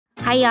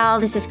Hi, y'all.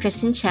 This is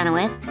Kristen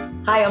Chenoweth.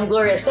 Hi, I'm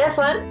Gloria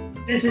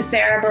Estefan. This is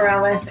Sarah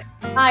Bareilles.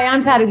 Hi,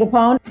 I'm Patti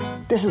LuPone.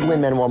 This is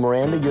Lin-Manuel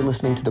Miranda. You're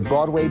listening to the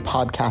Broadway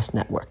Podcast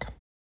Network.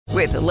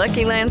 With the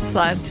Lucky Land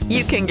Slots,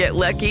 you can get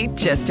lucky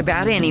just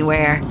about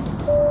anywhere.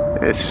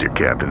 This is your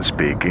captain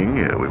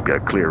speaking. We've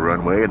got clear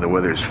runway and the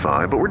weather's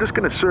fine, but we're just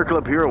going to circle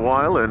up here a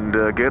while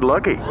and get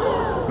lucky.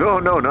 No,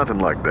 nothing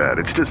like that.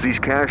 It's just these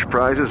cash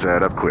prizes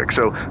add up quick.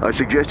 So I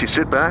suggest you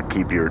sit back,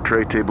 keep your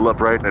tray table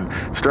upright, and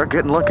start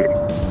getting lucky.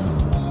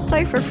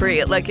 Play for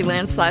free at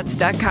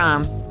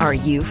LuckyLandSlots.com. Are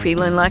you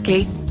feeling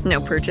lucky? No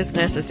purchase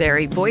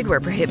necessary. Void where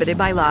prohibited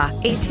by law.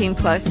 18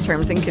 plus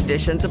terms and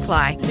conditions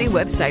apply. See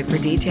website for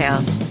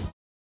details.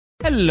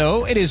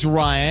 Hello, it is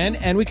Ryan,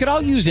 and we could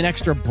all use an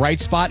extra bright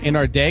spot in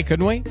our day,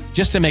 couldn't we?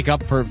 Just to make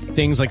up for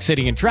things like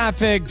sitting in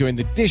traffic, doing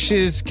the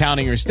dishes,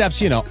 counting your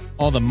steps,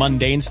 all the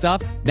mundane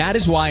stuff. That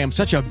is why I'm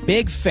such a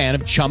big fan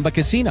of Chumba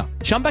Casino.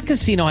 Chumba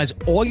Casino has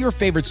all your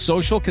favorite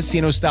social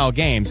casino-style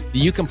games that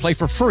you can play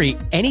for free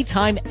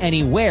anytime,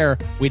 anywhere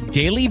with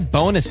daily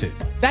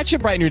bonuses. That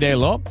should brighten your day a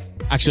little.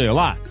 Actually, a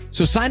lot.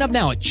 So sign up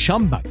now at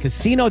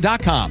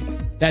ChumbaCasino.com.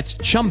 That's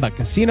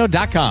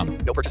ChumbaCasino.com.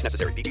 No purchase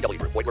necessary. VGW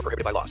Group. Void where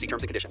prohibited by law. See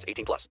terms and conditions.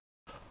 18 plus.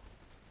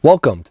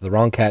 Welcome to The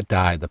Wrong Cat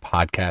Died, the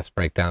podcast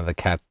breakdown of the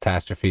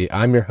catastrophe.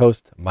 I'm your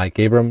host, Mike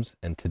Abrams,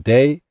 and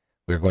today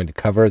we're going to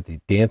cover the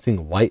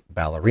dancing white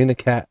ballerina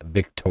cat,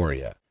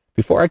 Victoria.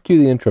 Before I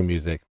cue the intro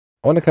music,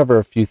 I want to cover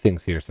a few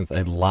things here since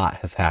a lot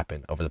has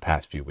happened over the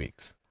past few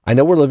weeks. I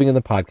know we're living in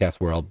the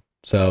podcast world,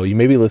 so you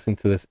may be listening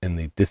to this in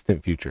the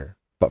distant future,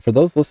 but for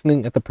those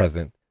listening at the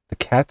present, the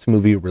Cats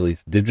movie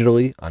released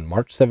digitally on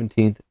March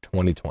 17th,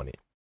 2020.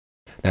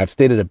 Now, I've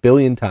stated a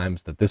billion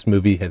times that this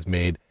movie has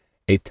made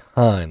a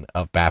ton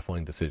of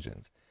baffling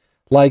decisions,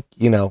 like,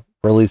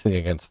 releasing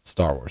against the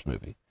Star Wars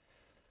movie.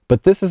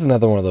 But this is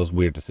another one of those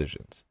weird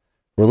decisions.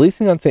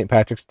 Releasing on St.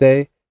 Patrick's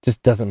Day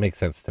just doesn't make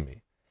sense to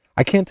me.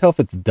 I can't tell if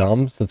it's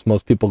dumb since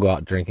most people go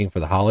out drinking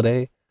for the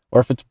holiday, or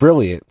if it's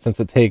brilliant since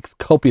it takes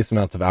copious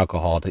amounts of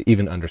alcohol to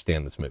even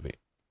understand this movie.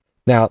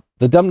 Now,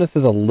 the dumbness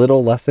is a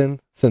little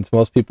lessened since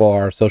most people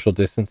are social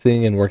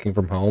distancing and working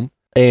from home.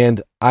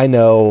 And I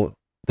know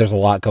there's a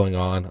lot going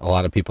on, a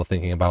lot of people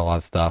thinking about a lot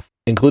of stuff,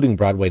 including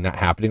Broadway not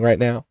happening right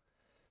now.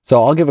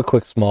 So I'll give a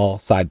quick small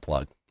side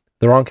plug.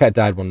 The Wrong Cat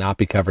Died will not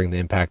be covering the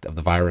impact of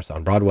the virus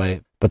on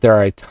Broadway, but there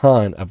are a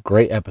ton of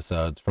great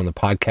episodes from the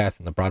podcast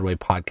and the Broadway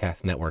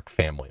Podcast Network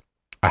family.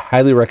 I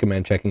highly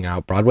recommend checking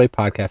out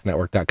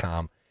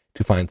BroadwayPodcastNetwork.com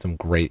to find some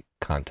great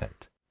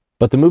content.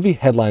 But the movie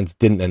headlines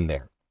didn't end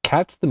there.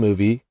 Cats the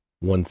movie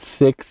won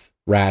 6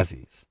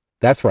 Razzies.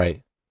 That's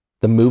right.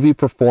 The movie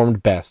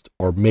performed best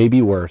or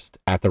maybe worst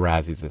at the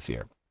Razzies this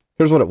year.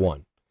 Here's what it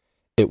won.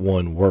 It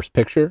won Worst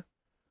Picture,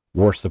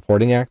 Worst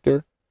Supporting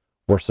Actor,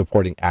 Worst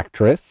Supporting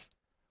Actress,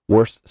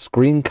 Worst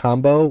Screen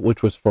Combo,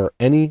 which was for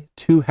any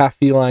 2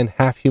 half-feline,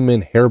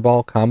 half-human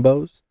hairball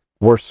combos,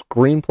 Worst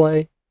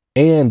Screenplay,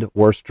 and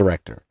Worst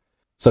Director.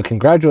 So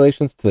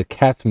congratulations to the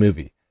Cats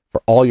movie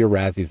for all your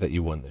Razzies that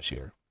you won this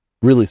year.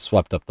 Really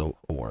swept up the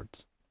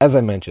awards. As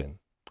I mentioned,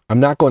 I'm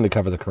not going to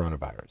cover the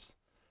coronavirus,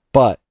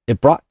 but it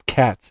brought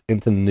Cats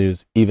into the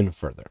news even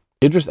further.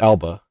 Idris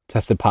Elba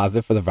tested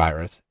positive for the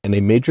virus, and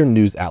a major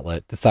news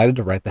outlet decided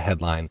to write the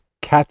headline,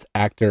 Cats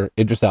actor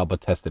Idris Elba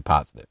tested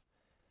positive.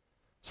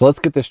 So let's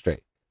get this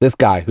straight. This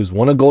guy who's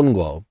won a Golden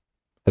Globe,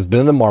 has been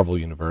in the Marvel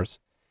Universe,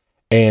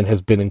 and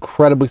has been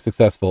incredibly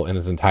successful in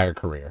his entire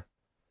career,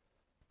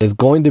 is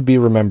going to be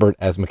remembered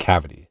as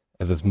Macavity,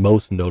 as his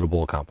most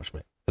notable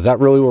accomplishment. Is that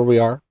really where we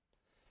are?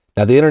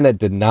 Now, the internet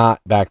did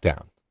not back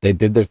down. They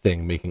did their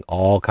thing, making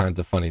all kinds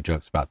of funny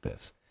jokes about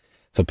this.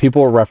 So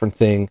people were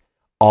referencing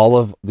all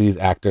of these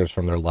actors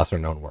from their lesser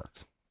known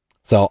works.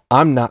 So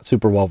I'm not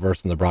super well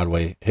versed in the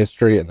Broadway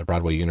history and the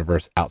Broadway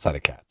universe outside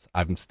of Cats.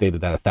 I've stated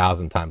that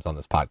 1,000 times on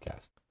this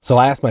podcast. So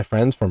I asked my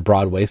friends from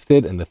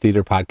Broadwasted and the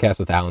Theater Podcast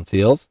with Alan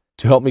Seals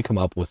to help me come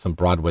up with some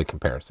Broadway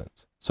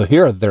comparisons. So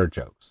here are their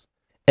jokes.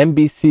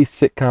 NBC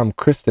sitcom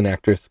Kristen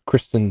actress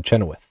Kristen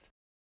Chenoweth.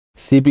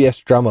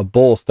 CBS drama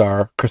Bull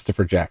star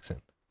Christopher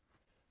Jackson.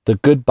 The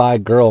Goodbye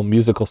Girl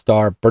musical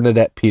star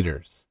Bernadette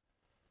Peters.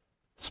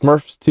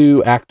 Smurfs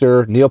 2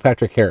 actor Neil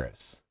Patrick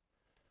Harris.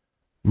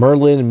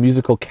 Merlin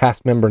musical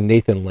cast member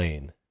Nathan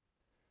Lane.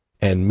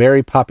 And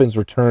Mary Poppins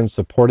Returns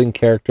supporting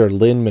character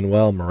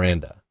Lin-Manuel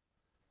Miranda.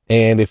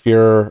 And if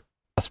you're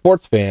a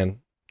sports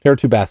fan, here are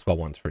 2 basketball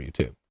ones for you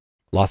too.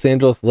 Los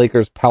Angeles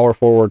Lakers power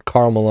forward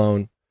Karl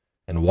Malone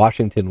and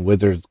Washington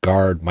Wizards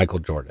guard Michael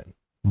Jordan.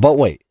 But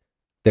wait,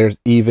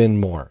 there's even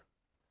more.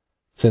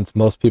 Since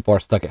most people are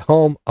stuck at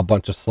home, a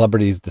bunch of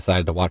celebrities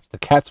decided to watch the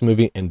Cats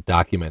movie and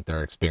document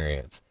their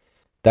experience.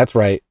 That's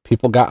right,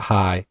 people got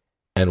high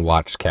and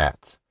watched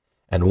Cats.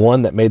 And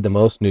one that made the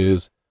most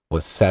news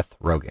was Seth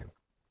Rogen.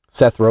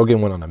 Seth Rogen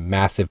went on a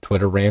massive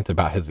Twitter rant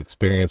about his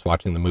experience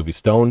watching the movie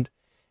Stoned,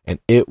 and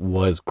it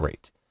was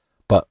great.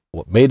 But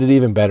what made it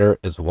even better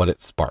is what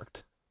it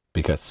sparked.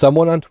 Because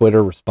someone on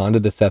Twitter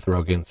responded to Seth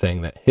Rogen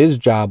saying that his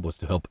job was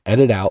to help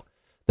edit out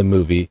the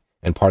movie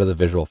and part of the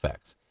visual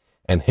effects.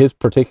 And his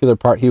particular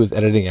part he was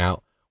editing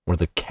out were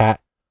the cat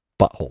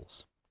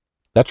buttholes.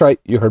 That's right,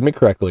 you heard me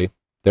correctly.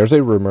 There's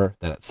a rumor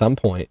that at some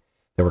point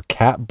there were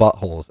cat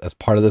buttholes as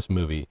part of this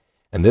movie,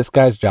 and this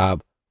guy's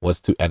job was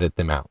to edit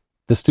them out.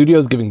 The studio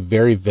is giving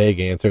very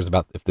vague answers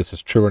about if this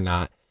is true or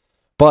not,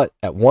 but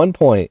at one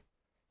point,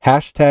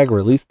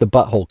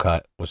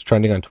 #ReleaseTheButtholeCut was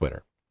trending on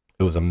Twitter.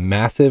 It was a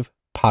massive,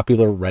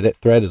 popular Reddit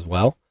thread as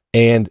well,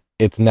 and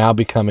it's now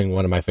becoming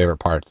one of my favorite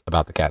parts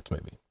about the Cats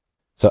movie.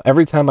 So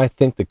every time I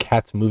think the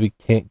Cats movie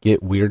can't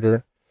get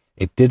weirder,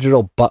 a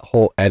digital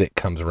butthole edit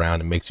comes around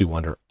and makes you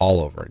wonder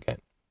all over again.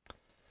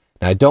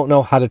 Now, I don't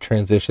know how to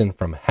transition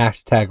from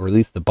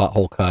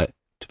 #ReleaseTheButtholeCut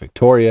to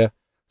Victoria,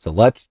 so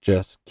let's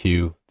just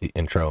cue the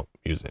intro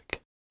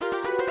music.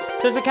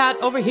 There's a cat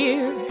over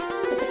here,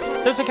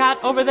 there's a cat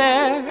over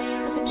there,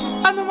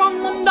 and the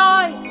wrong one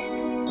died,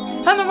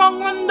 and the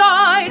wrong one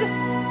died.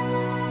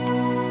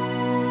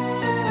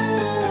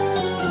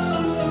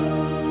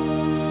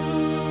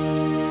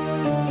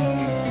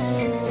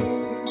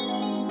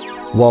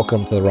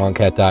 Welcome to The Wrong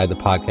Cat Died, the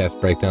podcast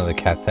breakdown of the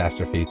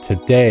catastrophe.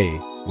 Today,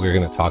 we're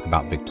going to talk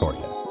about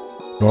Victoria.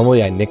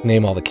 Normally, I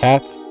nickname all the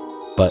cats,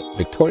 but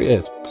Victoria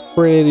is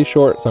pretty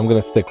short, so I'm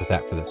going to stick with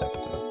that for this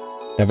episode.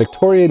 Now,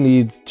 Victoria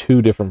needs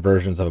two different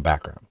versions of a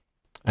background.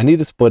 I need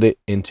to split it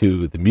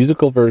into the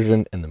musical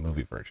version and the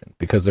movie version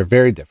because they're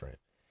very different.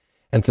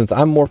 And since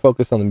I'm more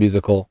focused on the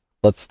musical,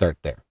 let's start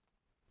there.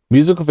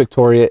 Musical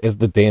Victoria is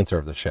the dancer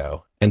of the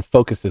show and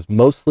focuses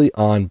mostly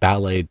on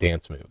ballet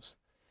dance moves.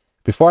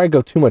 Before I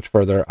go too much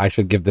further, I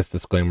should give this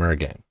disclaimer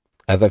again.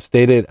 As I've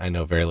stated, I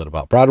know very little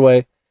about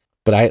Broadway,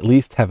 but I at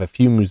least have a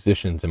few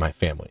musicians in my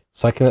family,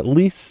 so I can at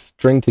least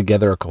string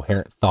together a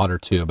coherent thought or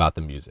two about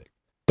the music.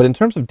 But in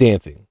terms of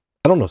dancing,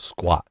 I don't know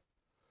squat.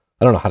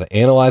 I don't know how to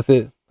analyze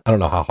it. I don't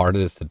know how hard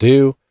it is to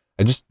do.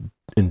 I just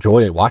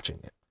enjoy watching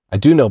it. I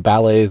do know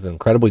ballet is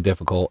incredibly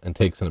difficult and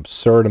takes an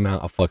absurd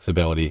amount of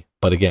flexibility,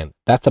 but again,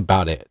 that's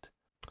about it.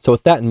 So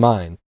with that in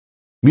mind,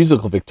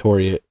 Musical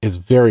Victoria is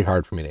very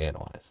hard for me to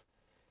analyze.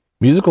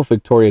 Musical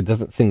Victoria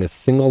doesn't sing a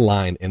single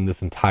line in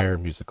this entire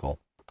musical,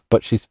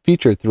 but she's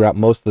featured throughout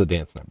most of the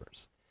dance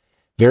numbers.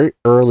 Very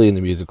early in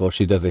the musical,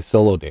 she does a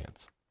solo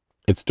dance.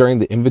 It's during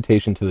the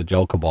invitation to the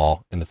Jellicle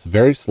Ball, and it's a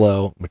very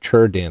slow,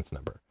 mature dance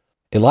number.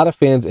 A lot of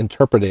fans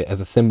interpret it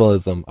as a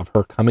symbolism of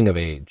her coming of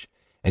age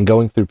and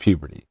going through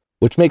puberty,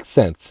 which makes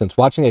sense since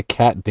watching a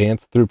cat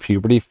dance through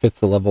puberty fits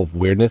the level of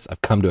weirdness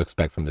I've come to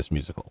expect from this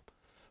musical.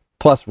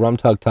 Plus, Rum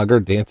Tug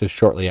Tugger dances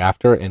shortly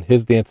after, and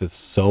his dance is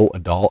so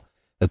adult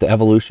that the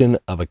evolution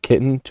of a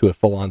kitten to a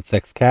full-on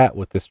sex cat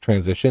with this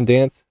transition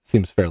dance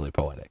seems fairly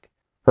poetic.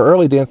 Her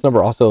early dance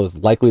number also is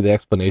likely the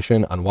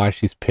explanation on why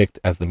she's picked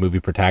as the movie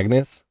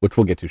protagonist, which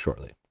we'll get to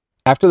shortly.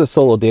 After the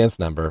solo dance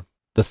number,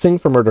 the Sing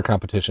for Murder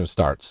competition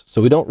starts,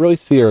 so we don't really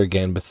see her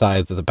again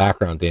besides as a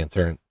background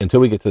dancer until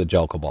we get to the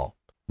Jellicle Ball.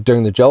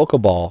 During the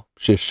Jellicle Ball,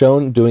 she is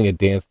shown doing a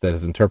dance that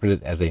is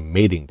interpreted as a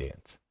mating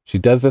dance. She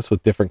does this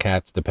with different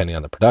cats depending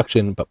on the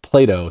production, but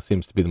Play-Doh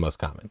seems to be the most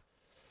common.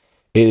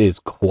 It is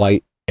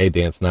quite a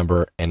dance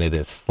number, and it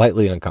is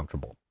slightly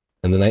uncomfortable.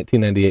 In the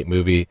 1998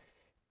 movie,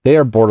 they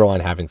are borderline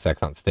having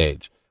sex on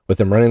stage, with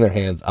them running their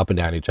hands up and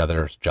down each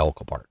other's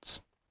jellicle parts.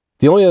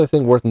 The only other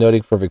thing worth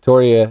noting for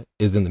Victoria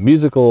is in the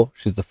musical,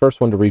 she's the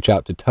first one to reach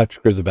out to touch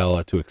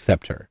Grizabella to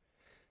accept her.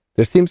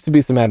 There seems to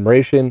be some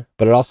admiration,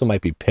 but it also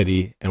might be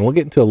pity, and we'll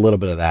get into a little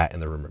bit of that in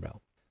the rumor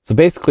mill. So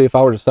basically, if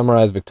I were to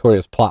summarize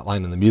Victoria's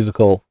plotline in the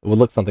musical, it would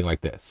look something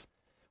like this.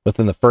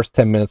 Within the first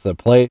 10 minutes of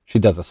the play, she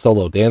does a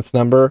solo dance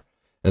number,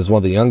 and is one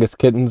of the youngest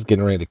kittens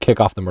getting ready to kick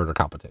off the murder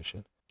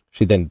competition.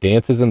 She then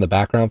dances in the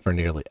background for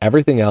nearly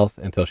everything else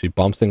until she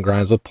bumps and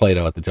grinds with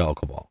Play-Doh at the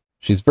Jellicle Ball.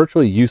 She's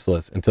virtually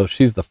useless until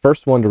she's the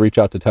first one to reach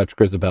out to touch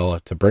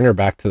Grizabella to bring her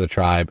back to the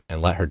tribe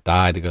and let her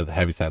die to go to the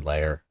Heaviside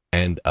Layer.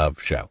 End of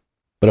show.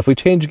 But if we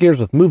change gears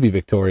with movie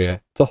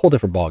Victoria, it's a whole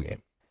different ballgame.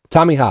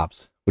 Tommy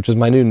Hobbs, which is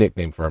my new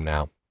nickname for him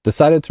now,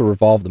 decided to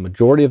revolve the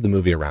majority of the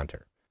movie around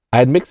her. I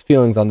had mixed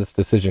feelings on this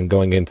decision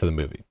going into the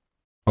movie.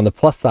 On the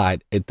plus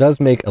side, it does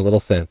make a little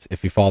sense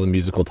if you follow the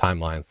musical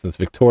timeline, since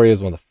Victoria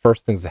is one of the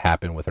first things to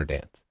happen with her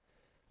dance.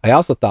 I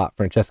also thought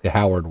Francesca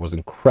Howard was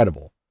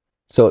incredible,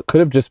 so it could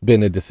have just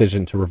been a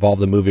decision to revolve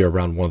the movie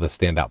around one of the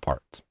standout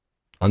parts.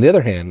 On the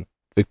other hand,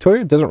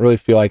 Victoria doesn't really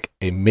feel like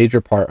a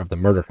major part of the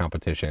murder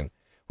competition,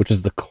 which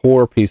is the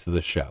core piece of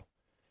the show.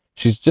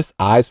 She's just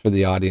eyes for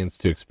the audience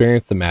to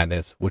experience the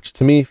madness, which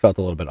to me felt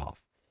a little bit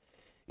off.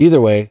 Either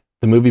way,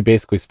 the movie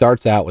basically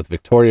starts out with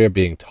Victoria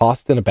being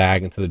tossed in a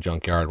bag into the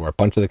junkyard where a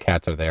bunch of the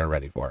cats are there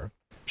ready for her.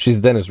 She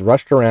then is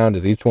rushed around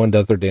as each one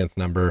does their dance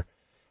number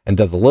and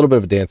does a little bit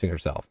of dancing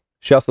herself.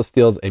 She also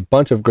steals a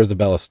bunch of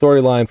Grisabella's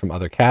storyline from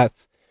other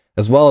cats,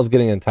 as well as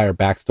getting an entire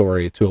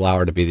backstory to allow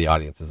her to be the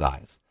audience's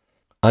eyes.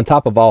 On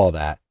top of all of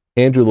that,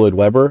 Andrew Lloyd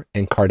Webber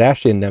and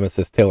Kardashian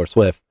nemesis Taylor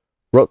Swift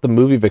wrote the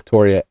movie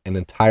Victoria an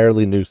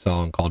entirely new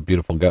song called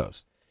Beautiful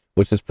Ghost,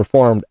 which is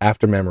performed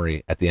after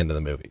memory at the end of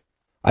the movie.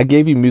 I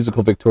gave you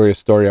musical Victoria's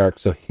story arc,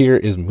 so here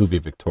is movie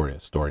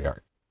Victoria's story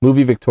arc.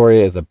 Movie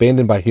Victoria is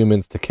abandoned by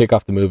humans to kick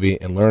off the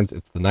movie and learns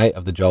it's the night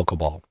of the Jellicle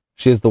Ball.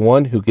 She is the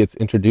one who gets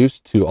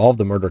introduced to all of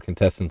the murder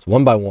contestants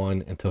one by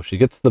one until she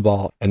gets to the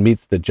ball and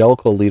meets the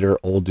Jellicle leader,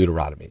 Old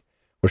Deuteronomy,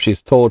 where she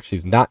is told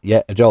she's not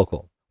yet a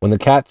Jellicle. When the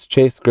cats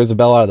chase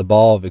Grisabella out of the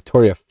ball,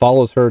 Victoria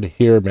follows her to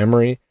hear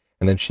Memory,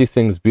 and then she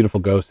sings Beautiful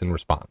Ghost in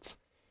response.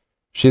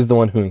 She's the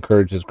one who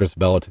encourages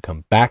Grisabella to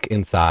come back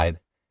inside,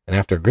 and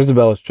after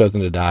Grisabella is chosen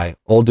to die,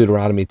 Old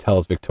Deuteronomy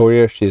tells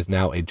Victoria she is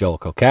now a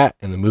Jellicle cat,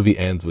 and the movie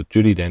ends with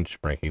Judi Dench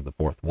breaking the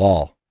fourth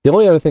wall. The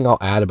only other thing I'll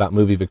add about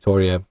movie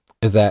Victoria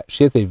is that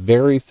she has a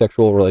very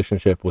sexual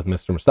relationship with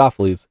Mr.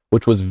 Mistopheles,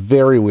 which was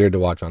very weird to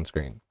watch on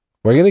screen.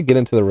 We're going to get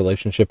into the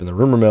relationship in the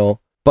rumor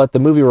mill, but the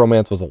movie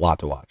romance was a lot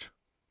to watch.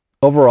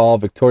 Overall,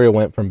 Victoria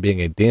went from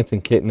being a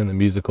dancing kitten in the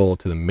musical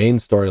to the main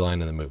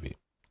storyline in the movie.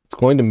 It's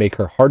going to make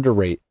her hard to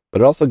rate, but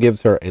it also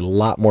gives her a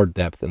lot more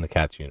depth in the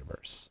Cats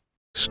universe.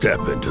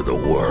 Step into the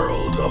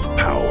world of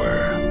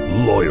power,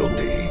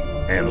 loyalty,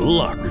 and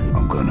luck.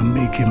 I'm gonna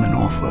make him an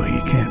offer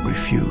he can't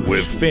refuse.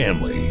 With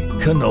family,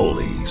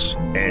 cannolis,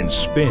 and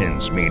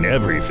spins mean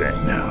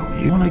everything. Now,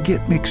 you wanna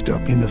get mixed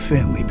up in the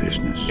family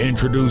business.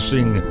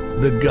 Introducing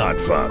The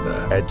Godfather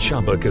at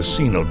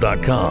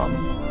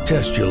ChumbaCasino.com.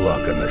 Test your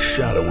luck in the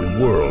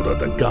shadowy world of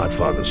The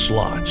Godfather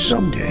slot.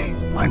 Someday,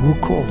 I will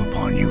call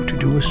upon you to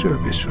do a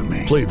service for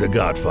me. Play The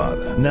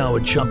Godfather, now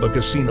at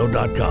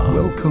ChumbaCasino.com.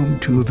 Welcome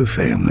to the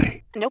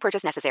family. No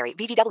purchase necessary.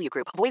 VGW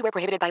Group. Void where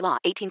prohibited by law.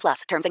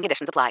 18+. Terms and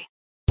conditions apply.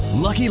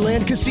 Lucky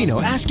Land Casino,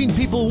 asking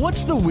people,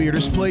 what's the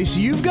weirdest place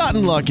you've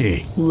gotten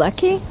lucky?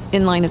 Lucky?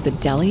 In line at the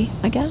deli,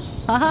 I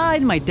guess? Aha,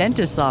 in my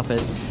dentist's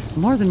office.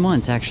 More than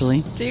once,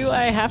 actually. Do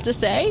I have to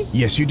say?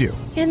 Yes, you do.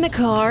 In the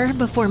car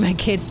before my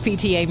kids'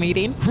 PTA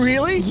meeting.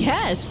 Really?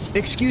 Yes.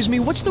 Excuse me,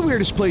 what's the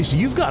weirdest place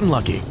you've gotten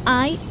lucky?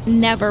 I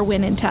never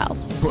win and tell.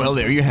 Well,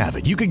 there you have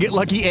it. You can get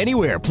lucky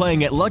anywhere,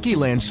 playing at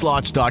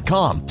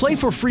LuckyLandSlots.com. Play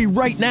for free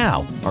right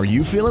now. Are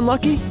you feeling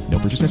lucky? No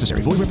purchase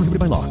necessary. Void where prohibited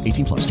by law.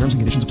 18+. Terms and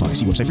conditions apply.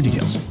 See website for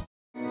details.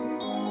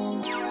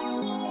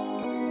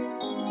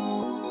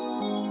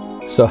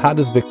 So how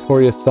does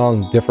Victoria's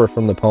song differ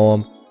from the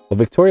poem? Well,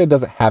 Victoria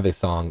doesn't have a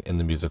song in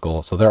the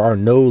musical, so there are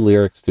no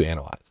lyrics to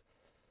analyze.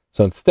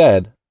 So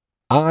instead,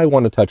 I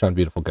want to touch on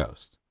Beautiful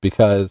Ghost,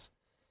 because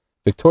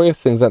Victoria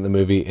sings that in the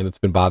movie, and it's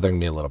been bothering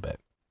me a little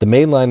bit. The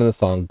main line in the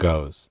song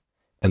goes,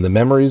 "And the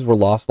memories were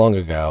lost long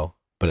ago,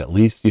 but at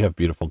least you have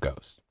Beautiful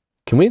Ghost."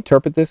 Can we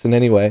interpret this in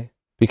any way?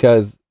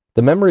 Because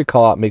the memory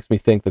call-out makes me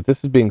think that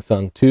this is being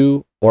sung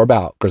to or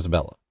about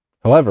Grisabella.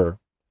 However,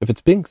 if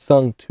it's being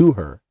sung to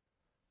her,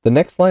 the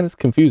next line is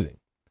confusing,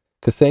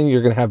 because saying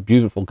you're going to have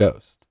Beautiful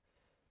Ghost.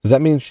 Does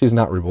that mean she's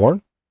not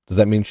reborn? Does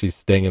that mean she's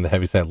staying in the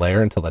Heaviside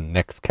Layer until the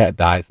next cat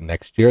dies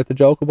next year at the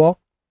Jellicle Ball?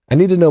 I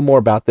need to know more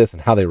about this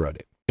and how they wrote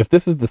it. If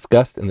this is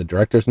discussed in the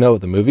director's note of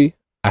the movie,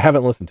 I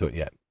haven't listened to it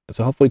yet.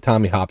 So hopefully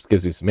Tommy Hops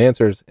gives you some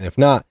answers. And if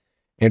not,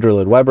 Andrew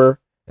Lloyd Webber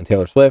and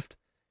Taylor Swift,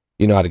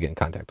 you know how to get in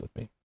contact with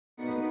me.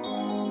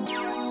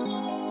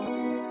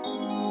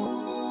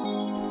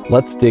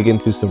 Let's dig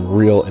into some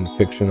real and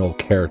fictional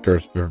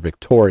characters for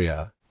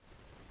Victoria.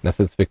 Now,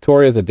 since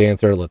Victoria is a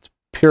dancer, let's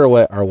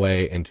pirouette our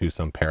way into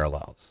some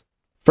parallels.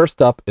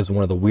 First up is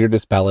one of the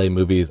weirdest ballet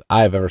movies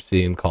I've ever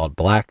seen, called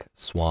Black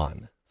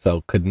Swan.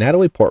 So could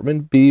Natalie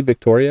Portman be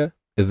Victoria?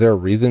 Is there a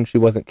reason she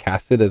wasn't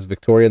casted as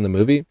Victoria in the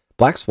movie?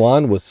 Black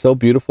Swan was so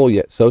beautiful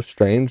yet so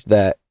strange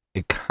that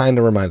it kind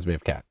of reminds me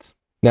of Cats.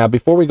 Now,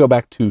 before we go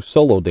back to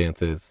solo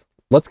dances,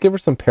 let's give her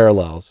some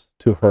parallels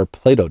to her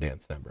Play-Doh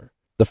dance number.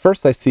 The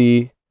first I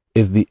see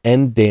is the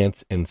end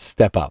dance in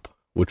Step Up,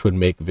 which would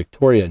make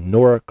Victoria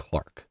Nora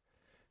Clark.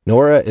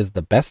 Nora is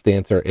the best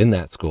dancer in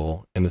that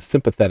school and is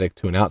sympathetic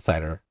to an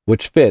outsider,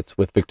 which fits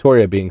with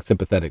Victoria being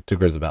sympathetic to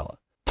Grisabella.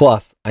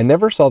 Plus, I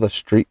never saw the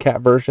Street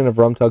Cat version of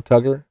Rum Tug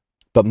Tugger,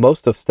 but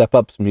most of Step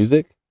Up's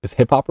music is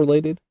hip-hop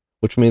related,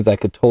 which means I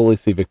could totally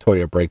see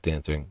Victoria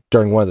breakdancing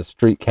during one of the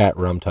Street Cat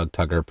Rum Tug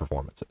Tugger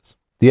performances.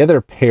 The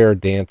other pair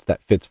dance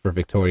that fits for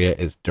Victoria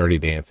is Dirty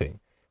Dancing,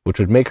 which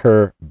would make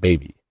her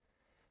Baby.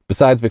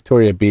 Besides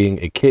Victoria being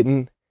a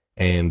kitten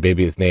and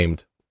Baby is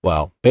named,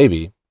 well,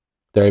 Baby,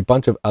 there are a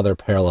bunch of other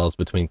parallels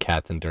between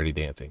Cats and Dirty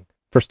Dancing.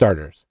 For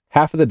starters,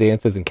 half of the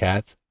dances in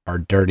Cats are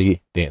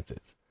dirty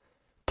dances.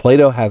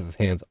 Play-Doh has his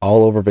hands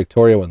all over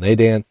Victoria when they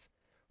dance.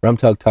 Rum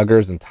Tug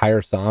Tugger's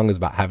entire song is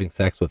about having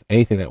sex with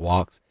anything that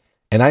walks,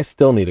 and I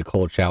still need a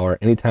cold shower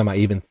anytime I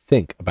even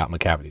think about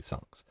Macavity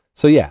songs.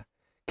 So yeah,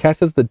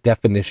 Cats is the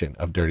definition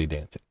of dirty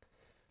dancing.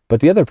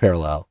 But the other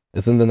parallel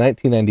is in the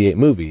 1998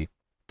 movie,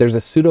 there's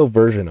a pseudo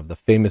version of the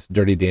famous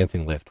Dirty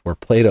Dancing lift where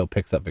Play-Doh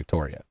picks up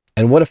Victoria.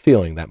 And what a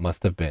feeling that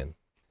must have been.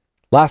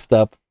 Last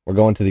up, we're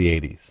going to the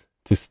 80s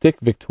to stick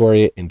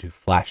Victoria into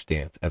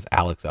Flashdance as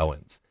Alex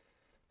Owens.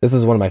 This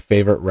is one of my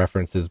favorite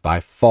references by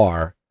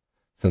far,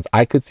 since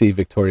I could see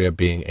Victoria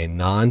being a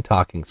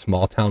non-talking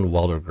small-town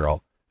welder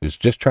girl who's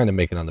just trying to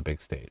make it on the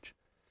big stage.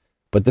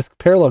 But this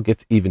parallel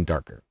gets even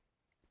darker.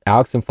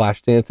 Alex in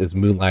Flashdance is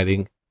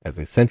moonlighting as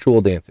a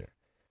sensual dancer,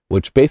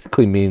 which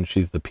basically means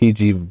she's the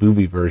PG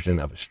movie version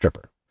of a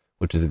stripper,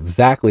 which is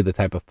exactly the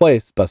type of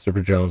place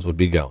Bustopher Jones would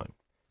be going.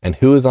 And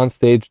who is on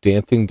stage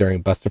dancing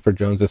during Bustopher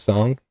Jones'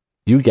 song?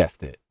 You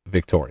guessed it,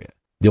 Victoria.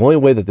 The only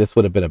way that this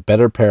would have been a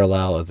better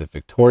parallel is if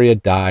Victoria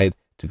died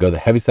to go the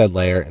Heaviside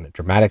Layer in a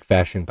dramatic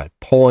fashion by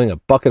pulling a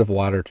bucket of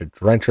water to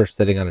drench her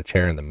sitting on a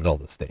chair in the middle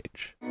of the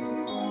stage.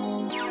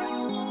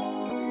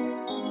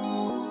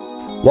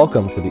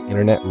 Welcome to the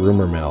Internet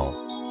Rumor Mill.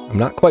 I'm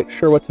not quite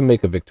sure what to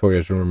make of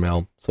Victoria's rumor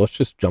mill, so let's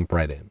just jump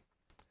right in.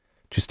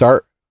 To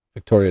start,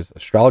 Victoria's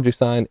astrology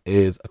sign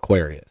is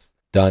Aquarius.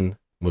 Done.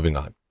 Moving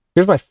on.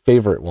 Here's my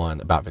favorite one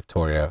about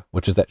Victoria,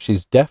 which is that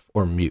she's deaf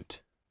or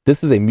mute.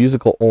 This is a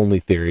musical-only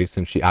theory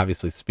since she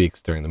obviously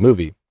speaks during the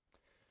movie.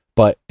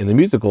 But in the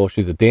musical,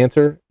 she's a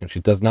dancer and she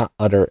does not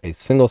utter a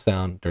single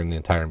sound during the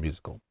entire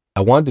musical.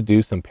 I wanted to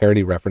do some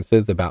parody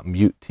references about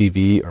mute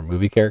TV or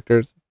movie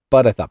characters,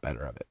 but I thought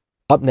better of it.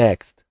 Up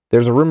next,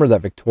 there's a rumor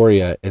that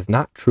Victoria is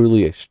not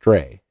truly a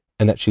stray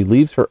and that she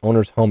leaves her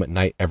owner's home at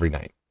night every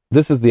night.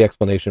 This is the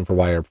explanation for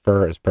why her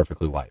fur is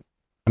perfectly white.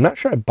 I'm not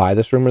sure I buy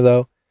this rumor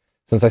though,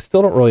 since I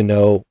still don't really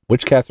know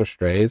which cats are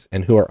strays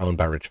and who are owned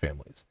by rich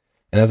families.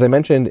 And as I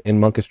mentioned in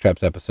Monkish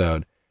Trap's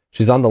episode,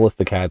 she's on the list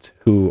of cats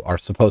who are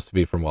supposed to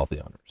be from wealthy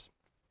owners.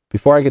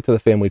 Before I get to the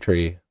family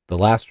tree, the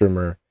last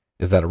rumor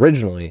is that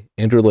originally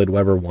Andrew Lloyd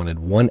Webber wanted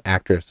one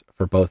actress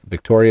for both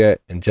Victoria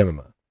and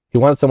Jemima. He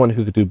wanted someone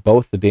who could do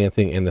both the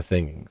dancing and the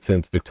singing,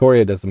 since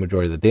Victoria does the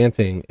majority of the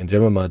dancing and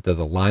Jemima does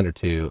a line or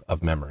two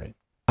of memory.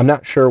 I'm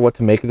not sure what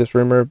to make of this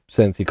rumor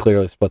since he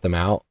clearly split them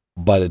out,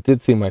 but it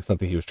did seem like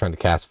something he was trying to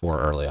cast for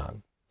early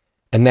on.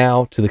 And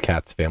now to the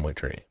cat's family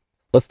tree.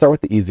 Let's start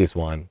with the easiest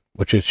one,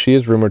 which is she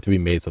is rumored to be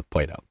mates with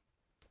Plato.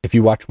 If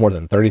you watch more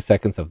than 30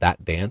 seconds of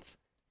that dance,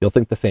 you'll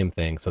think the same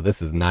thing, so this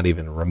is not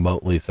even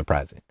remotely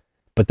surprising.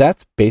 But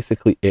that's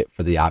basically it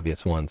for the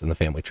obvious ones in the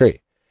family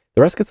tree.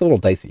 The rest gets a little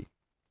dicey.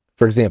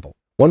 For example,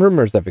 one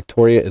rumor is that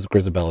Victoria is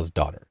Grisabella's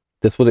daughter.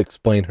 This would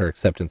explain her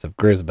acceptance of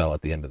Grisabella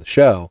at the end of the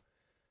show,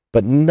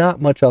 but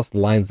not much else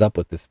lines up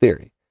with this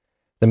theory.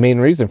 The main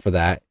reason for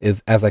that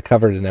is, as I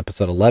covered in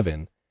episode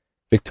 11,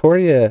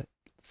 Victoria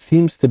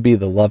seems to be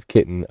the love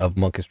kitten of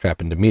Monkish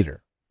Trap and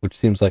Demeter, which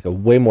seems like a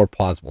way more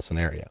plausible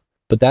scenario.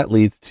 But that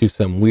leads to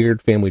some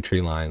weird family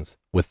tree lines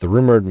with the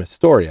rumored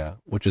Mystoria,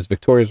 which is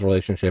Victoria's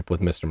relationship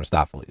with Mr.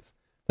 Mistopheles.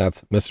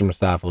 That's Mr.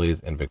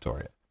 Mistopheles and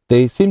Victoria.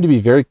 They seem to be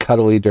very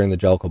cuddly during the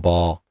Jellicle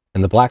Ball,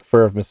 and the black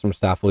fur of Mr.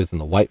 Mistopheles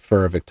and the white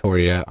fur of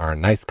Victoria are a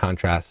nice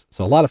contrast,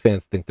 so a lot of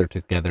fans think they're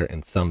together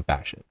in some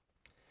fashion.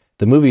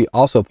 The movie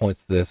also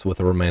points to this with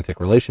a romantic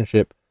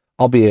relationship,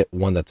 albeit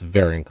one that's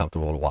very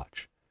uncomfortable to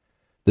watch.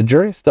 The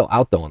jury is still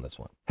out though on this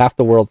one. Half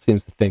the world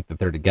seems to think that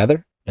they're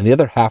together, and the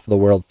other half of the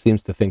world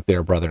seems to think they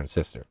are brother and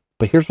sister.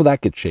 But here's where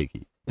that gets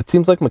shaky. It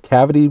seems like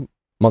Macavity,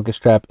 Monkish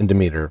Trap, and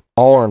Demeter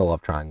all are in a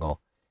love triangle,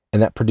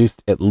 and that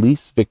produced at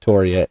least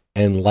Victoria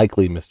and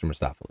likely Mr.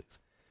 Mistopheles.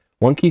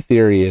 One key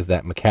theory is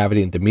that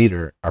Macavity and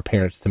Demeter are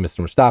parents to Mr.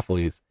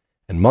 Mistopheles,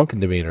 and Monk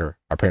and Demeter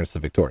are parents to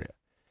Victoria,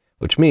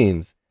 which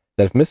means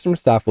that if Mr.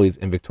 Mistopheles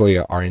and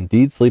Victoria are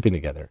indeed sleeping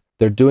together,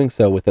 they're doing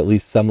so with at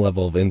least some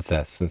level of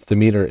incest, since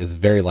Demeter is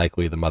very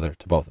likely the mother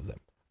to both of them.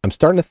 I'm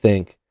starting to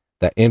think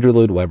that Andrew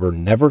Lloyd Webber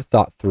never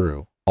thought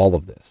through all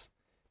of this,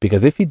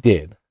 because if he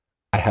did,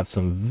 I have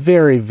some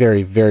very,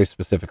 very, very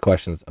specific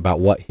questions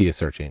about what he is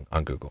searching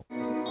on Google.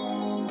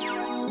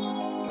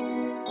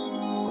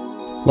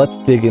 Let's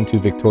dig into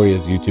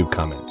Victoria's YouTube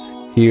comments.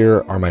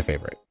 Here are my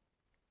favorite.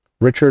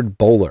 Richard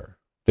Bowler.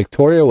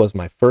 Victoria was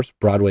my first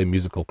Broadway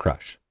musical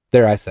crush.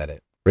 There, I said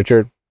it.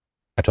 Richard,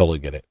 I totally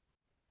get it.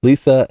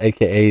 Lisa,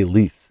 aka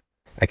Lise.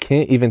 I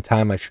can't even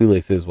tie my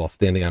shoelaces while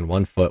standing on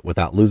one foot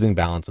without losing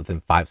balance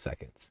within 5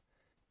 seconds.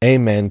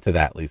 Amen to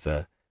that,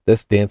 Lisa.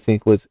 This dance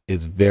sequence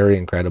is very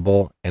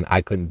incredible, and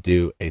I couldn't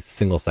do a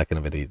single second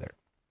of it either.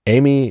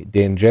 Amy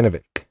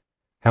Danjanovic.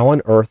 How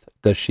on earth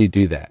does she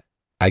do that?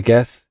 I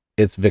guess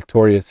it's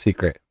Victoria's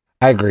secret.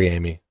 I agree,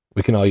 Amy.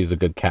 We can all use a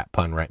good cat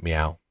pun, right,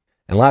 meow?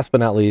 And last but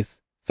not least,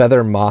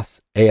 Feather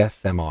Moss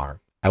ASMR.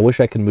 I wish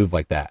I could move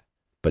like that,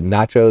 but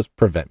nachos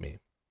prevent me.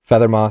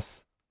 Feather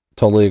Moss,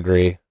 totally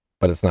agree,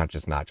 but it's not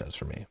just nachos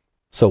for me.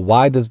 So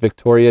why does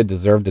Victoria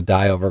deserve to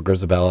die over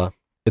Grisabella?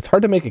 It's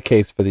hard to make a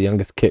case for the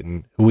youngest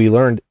kitten, who we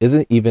learned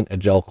isn't even a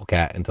Jellicle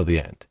cat until the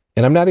end.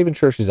 And I'm not even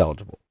sure she's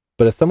eligible.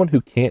 But as someone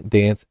who can't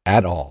dance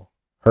at all,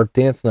 her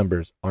dance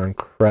numbers are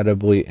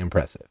incredibly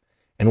impressive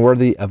and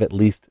worthy of at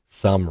least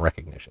some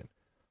recognition.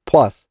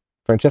 Plus,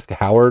 Francesca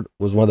Howard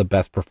was one of the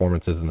best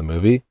performances in the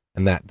movie,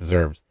 and that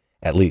deserves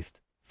at least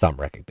some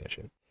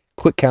recognition.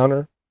 Quick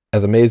counter,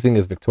 as amazing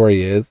as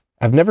Victoria is,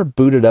 I've never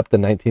booted up the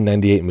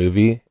 1998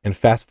 movie and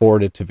fast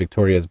forwarded to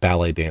Victoria's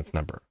ballet dance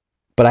number.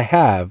 But I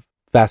have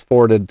fast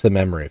forwarded to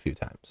memory a few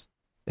times.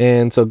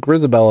 And so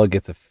Grisabella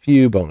gets a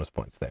few bonus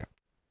points there.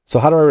 So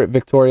how do I rate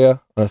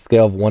Victoria on a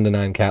scale of 1 to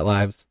 9 cat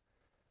lives?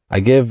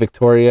 I give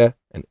Victoria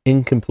an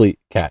incomplete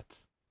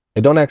cats. I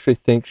don't actually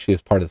think she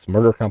is part of this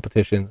murder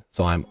competition,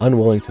 so I'm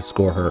unwilling to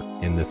score her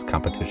in this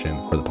competition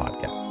for the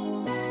podcast.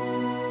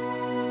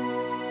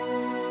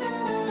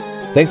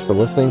 Thanks for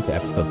listening to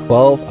episode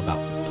 12 about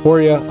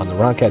Victoria on the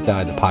Ron Cat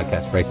Died, the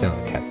podcast breakdown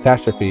of the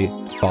catastrophe.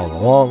 To follow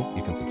along,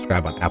 you can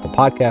subscribe on Apple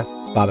Podcasts,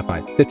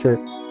 Spotify, Stitcher,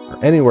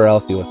 or anywhere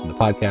else you listen to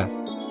podcasts.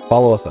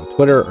 Follow us on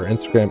Twitter or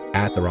Instagram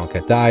at The Ron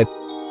Cat Died.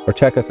 or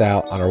check us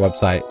out on our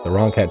website,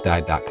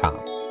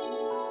 thewrongcatdied.com.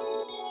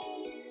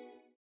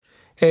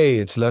 Hey,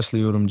 it's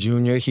Leslie Odom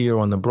Jr. here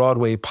on the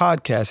Broadway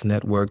Podcast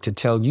Network to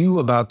tell you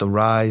about the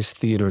Rise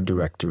Theater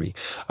Directory,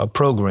 a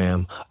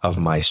program of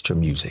Maestro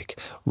Music.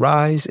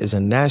 Rise is a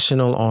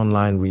national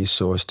online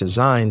resource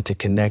designed to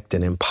connect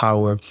and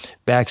empower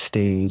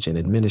backstage and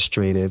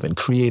administrative and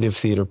creative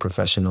theater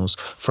professionals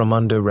from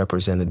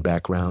underrepresented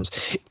backgrounds.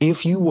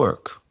 If you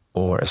work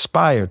or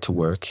aspire to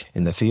work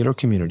in the theater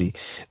community,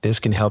 this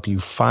can help you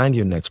find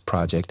your next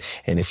project.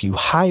 And if you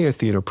hire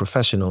theater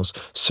professionals,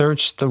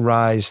 search the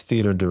Rise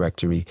Theater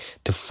Directory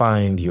to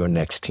find your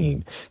next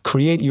team.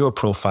 Create your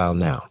profile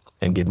now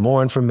and get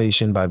more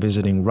information by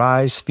visiting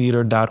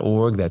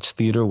risetheater.org. That's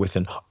theater with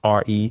an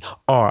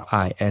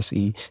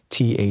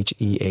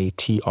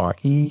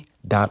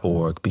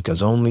RISETHEATRE.org,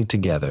 because only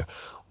together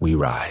we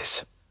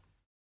rise.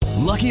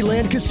 Lucky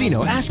Land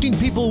Casino, asking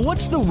people,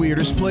 what's the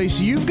weirdest place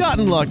you've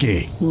gotten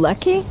lucky?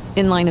 Lucky?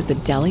 In line at the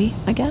deli,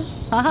 I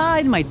guess? Aha,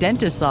 in my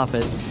dentist's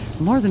office.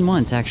 More than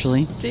once,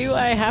 actually. Do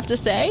I have to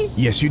say?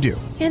 Yes, you do.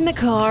 In the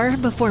car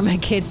before my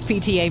kids'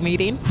 PTA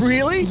meeting.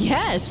 Really?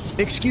 Yes.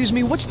 Excuse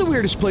me, what's the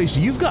weirdest place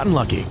you've gotten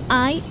lucky?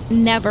 I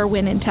never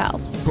win and tell.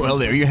 Well,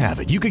 there you have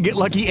it. You can get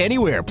lucky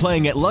anywhere,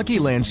 playing at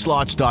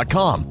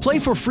LuckyLandSlots.com. Play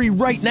for free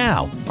right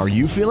now. Are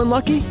you feeling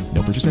lucky?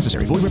 No purchase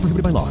necessary. Void where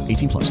prohibited by law.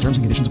 18+. Terms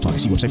and conditions apply.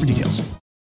 See website for details.